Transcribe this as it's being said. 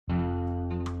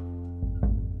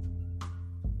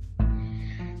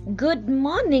Good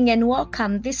morning and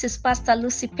welcome. This is Pastor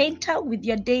Lucy Painter with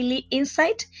your daily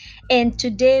insight. And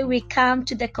today we come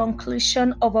to the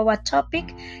conclusion of our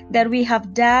topic that we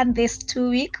have done this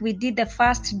 2 week. We did the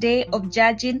first day of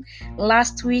judging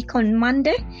last week on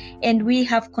Monday, and we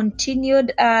have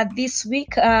continued this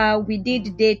week. We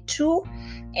did day 2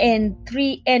 and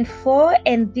 3 and 4,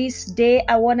 and this day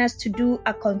I want us to do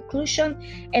a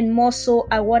conclusion, and more so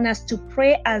I want us to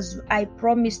pray as I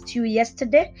promised you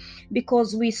yesterday,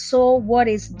 because we saw what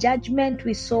is judgment,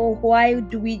 we saw why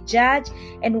do we judge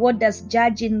and what does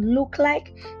judging look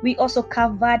like. We also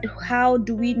covered how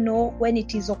do we know when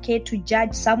it is okay to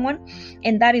judge someone,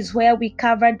 and that is where we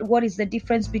covered what is the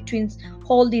difference between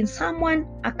holding someone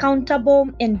accountable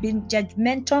and being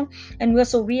judgmental. And we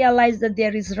also realized that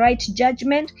there is right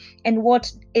judgment and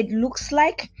what it looks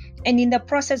like. And in the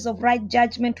process of right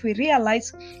judgment, we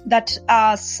realize that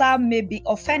some may be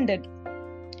offended.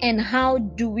 And how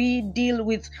do we deal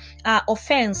with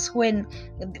offense when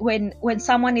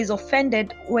someone is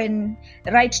offended, when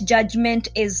right judgment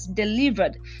is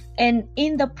delivered? And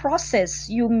in the process,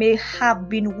 you may have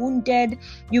been wounded,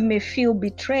 you may feel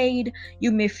betrayed,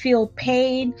 you may feel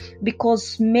pain,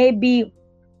 because maybe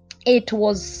it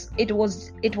was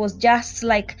just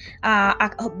like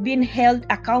being held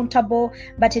accountable,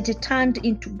 but it turned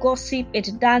into gossip, it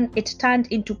turned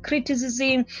into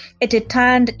criticism, it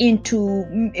turned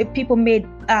into people made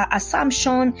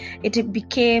assumption, it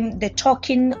became the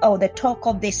talking or the talk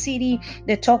of the city,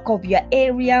 the talk of your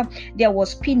area. There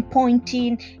was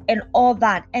pinpointing and all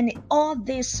that, and all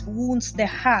this wounds the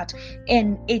heart,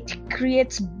 and it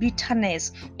creates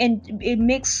bitterness, and it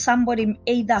makes somebody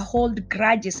either hold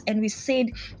grudges. And we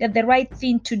said that the right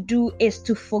thing to do is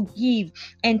to forgive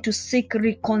and to seek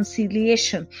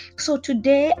reconciliation. So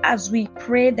today, as we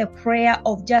pray the prayer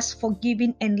of just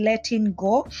forgiving and letting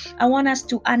go, I want us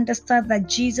to understand that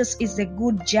Jesus is a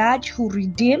good judge who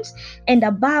redeems, and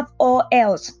above all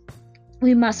else,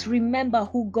 we must remember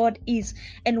who God is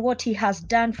and what He has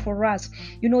done for us.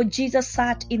 You know, Jesus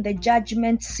sat in the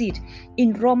judgment seat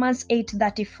in Romans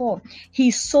 8:34.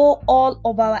 He saw all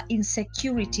of our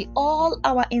insecurity,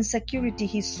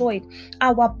 He saw it.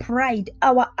 Our pride,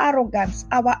 our arrogance,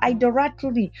 our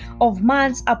idolatry of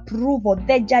man's approval,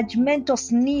 the judgmental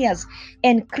sneers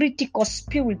and critical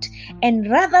spirit. And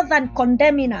rather than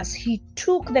condemning us, He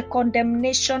took the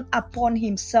condemnation upon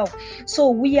Himself. So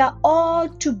we are all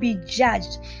to be judged.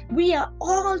 We are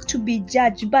all to be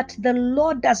judged, but the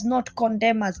Lord does not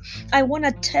condemn us. I want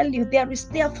to tell you, there is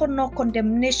therefore no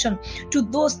condemnation to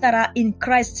those that are in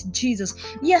Christ Jesus.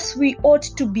 Yes, we ought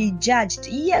to be judged.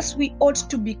 Yes, we ought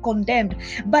to be condemned,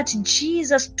 but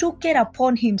Jesus took it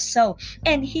upon Himself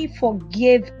and He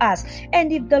forgave us.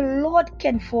 And if the Lord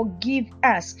can forgive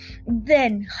us,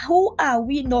 then who are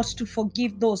we not to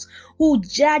forgive those who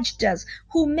judged us,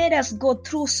 who made us go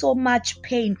through so much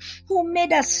pain, who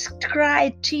made us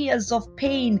cry tears of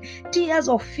pain, tears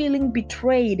of feeling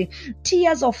betrayed,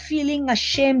 tears of feeling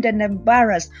ashamed and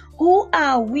embarrassed? Who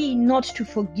are we not to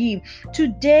forgive?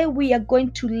 Today we are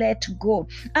going to let go.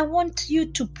 I want you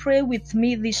to pray with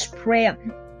me this prayer.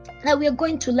 Now we are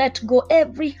going to let go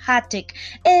every heartache,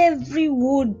 every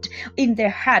wound in the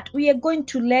heart. We are going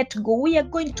to let go. We are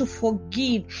going to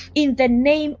forgive in the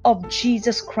name of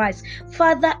Jesus Christ.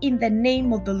 Father, in the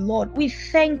name of the Lord, we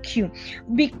thank you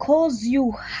because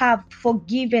you have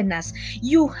forgiven us.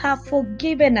 You have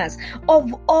forgiven us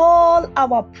of all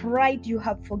our pride. You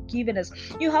have forgiven us.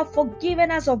 You have forgiven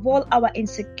us of all our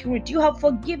insecurity. You have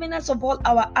forgiven us of all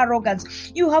our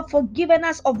arrogance. You have forgiven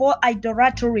us of all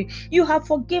idolatry. You have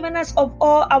forgiven us of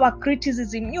all our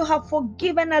criticism. You have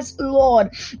forgiven us, Lord,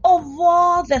 of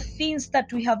all the things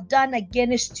that we have done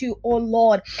against you, oh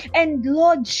Lord. And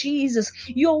Lord Jesus,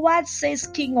 your word says,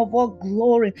 King of all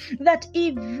glory, that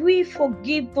if we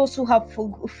forgive those who have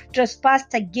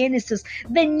trespassed against us,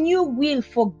 then you will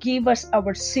forgive us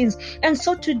our sins. And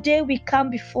so today we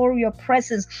come before your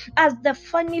presence as the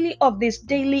family of this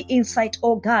daily insight,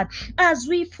 oh God, as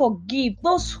we forgive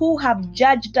those who have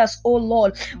judged us, oh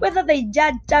Lord, whether they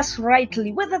judged us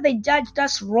rightly, whether they judged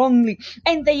us wrongly,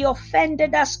 and they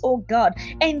offended us, oh God,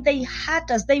 and they hurt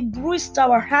us, they bruised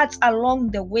our hearts along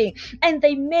the way, and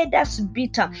they made us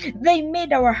bitter, they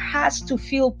made our hearts to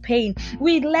feel pain.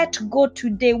 We let go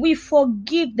today. We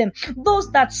forgive them.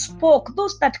 Those that spoke,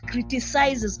 those that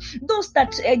criticized us, those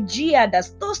that jeered us,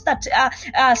 those that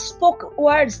spoke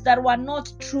words that were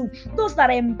not true, those that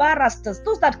embarrassed us,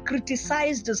 those that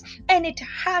criticized us and it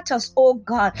hurt us, oh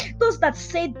God, those that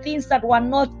said things that were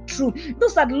not not true,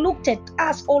 those that looked at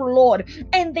us, oh Lord,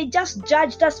 and they just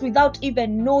judged us without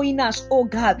even knowing us, oh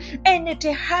God, and it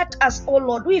hurt us, oh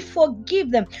Lord. We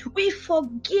forgive them. We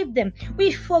forgive them.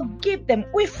 We forgive them.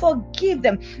 We forgive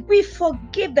them. We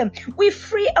forgive them. We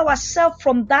free ourselves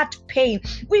from that pain.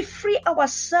 We free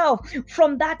ourselves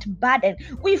from that burden.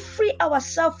 We free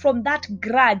ourselves from that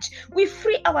grudge. We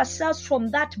free ourselves from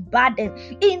that burden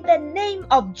in the name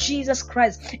of Jesus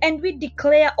Christ. And we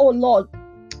declare, oh Lord,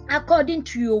 according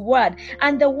to your word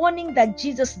and the warning that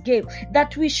Jesus gave,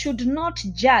 that we should not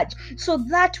judge so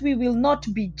that we will not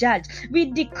be judged.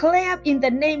 We declare in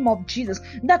the name of Jesus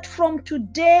that from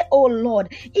today, oh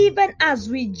Lord, even as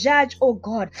we judge, oh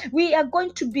God, we are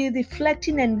going to be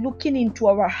reflecting and looking into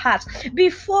our hearts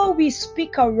before we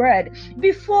speak a word,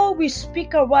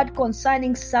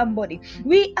 concerning somebody.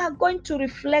 We are going to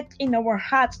reflect in our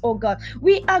hearts, oh God.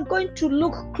 We are going to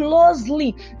look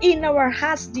closely in our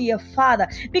hearts, dear Father,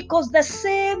 because the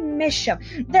same measure,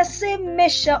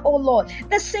 oh Lord,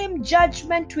 the same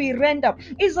judgment we render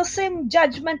is the same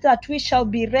judgment that we shall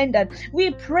be rendered.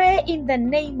 We pray in the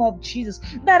name of Jesus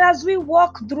that as we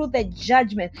walk through the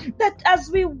judgment, that as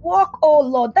we walk, oh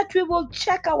Lord, that we will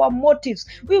check our motives,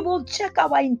 we will check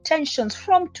our intentions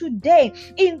from today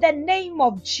in the name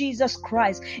of Jesus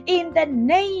Christ. In the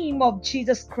name of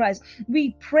Jesus Christ,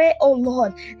 we pray, oh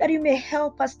Lord, that you may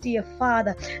help us, dear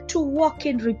Father, to walk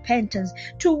in repentance,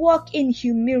 to walk in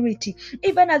humility,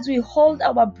 even as we hold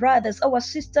our brothers, our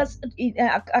sisters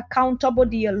accountable,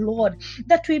 dear Lord,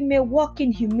 that we may walk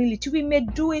in humility, we may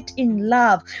do it in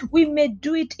love, we may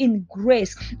do it in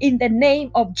grace, in the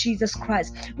name of Jesus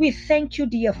Christ. We thank you,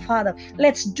 dear Father.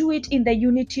 Let's do it in the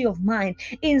unity of mind,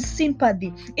 in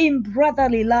sympathy, in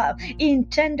brotherly love, in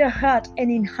tender heart, and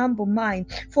in humble mind,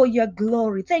 for your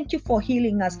glory. Thank you for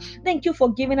healing us. Thank you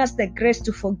for giving us the grace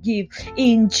to forgive.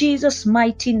 In Jesus'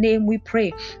 mighty name we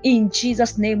pray. In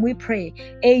Jesus' name we pray.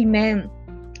 Amen.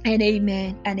 And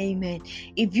amen and amen.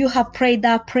 If you have prayed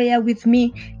that prayer with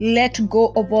me, let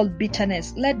go of all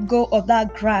bitterness. Let go of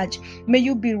that grudge. May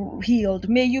you be healed.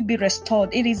 May you be restored.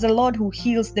 It is the Lord who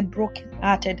heals the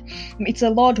brokenhearted. It's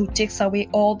the Lord who takes away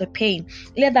all the pain.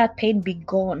 Let that pain be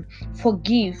gone.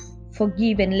 Forgive,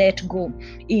 and let go.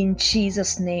 In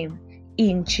Jesus' name.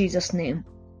 In Jesus' name.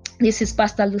 This is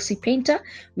Pastor Lucy Painter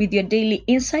with your daily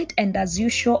insight. And as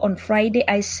usual on Friday,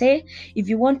 I say, if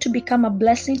you want to become a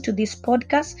blessing to this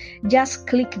podcast, just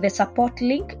click the support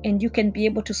link and you can be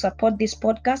able to support this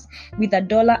podcast with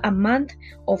 $1 a month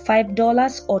or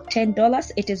 $5 or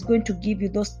 $10. It is going to give you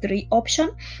those three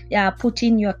options. Put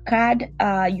in your card,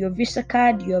 your Visa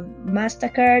card, your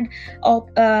MasterCard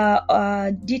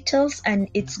details, and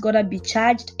it's going to be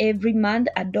charged every month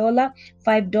 $1,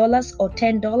 $5 or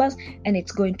 $10, and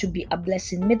it's going to be a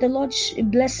blessing. May the Lord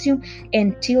bless you.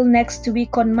 Until next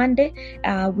week on Monday,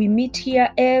 we meet here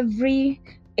every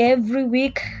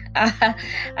week,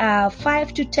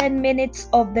 5 to 10 minutes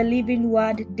of the Living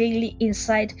Word Daily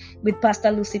Insight with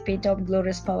Pastor Lucy Painter of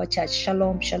Glorious Power Church.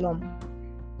 Shalom, shalom.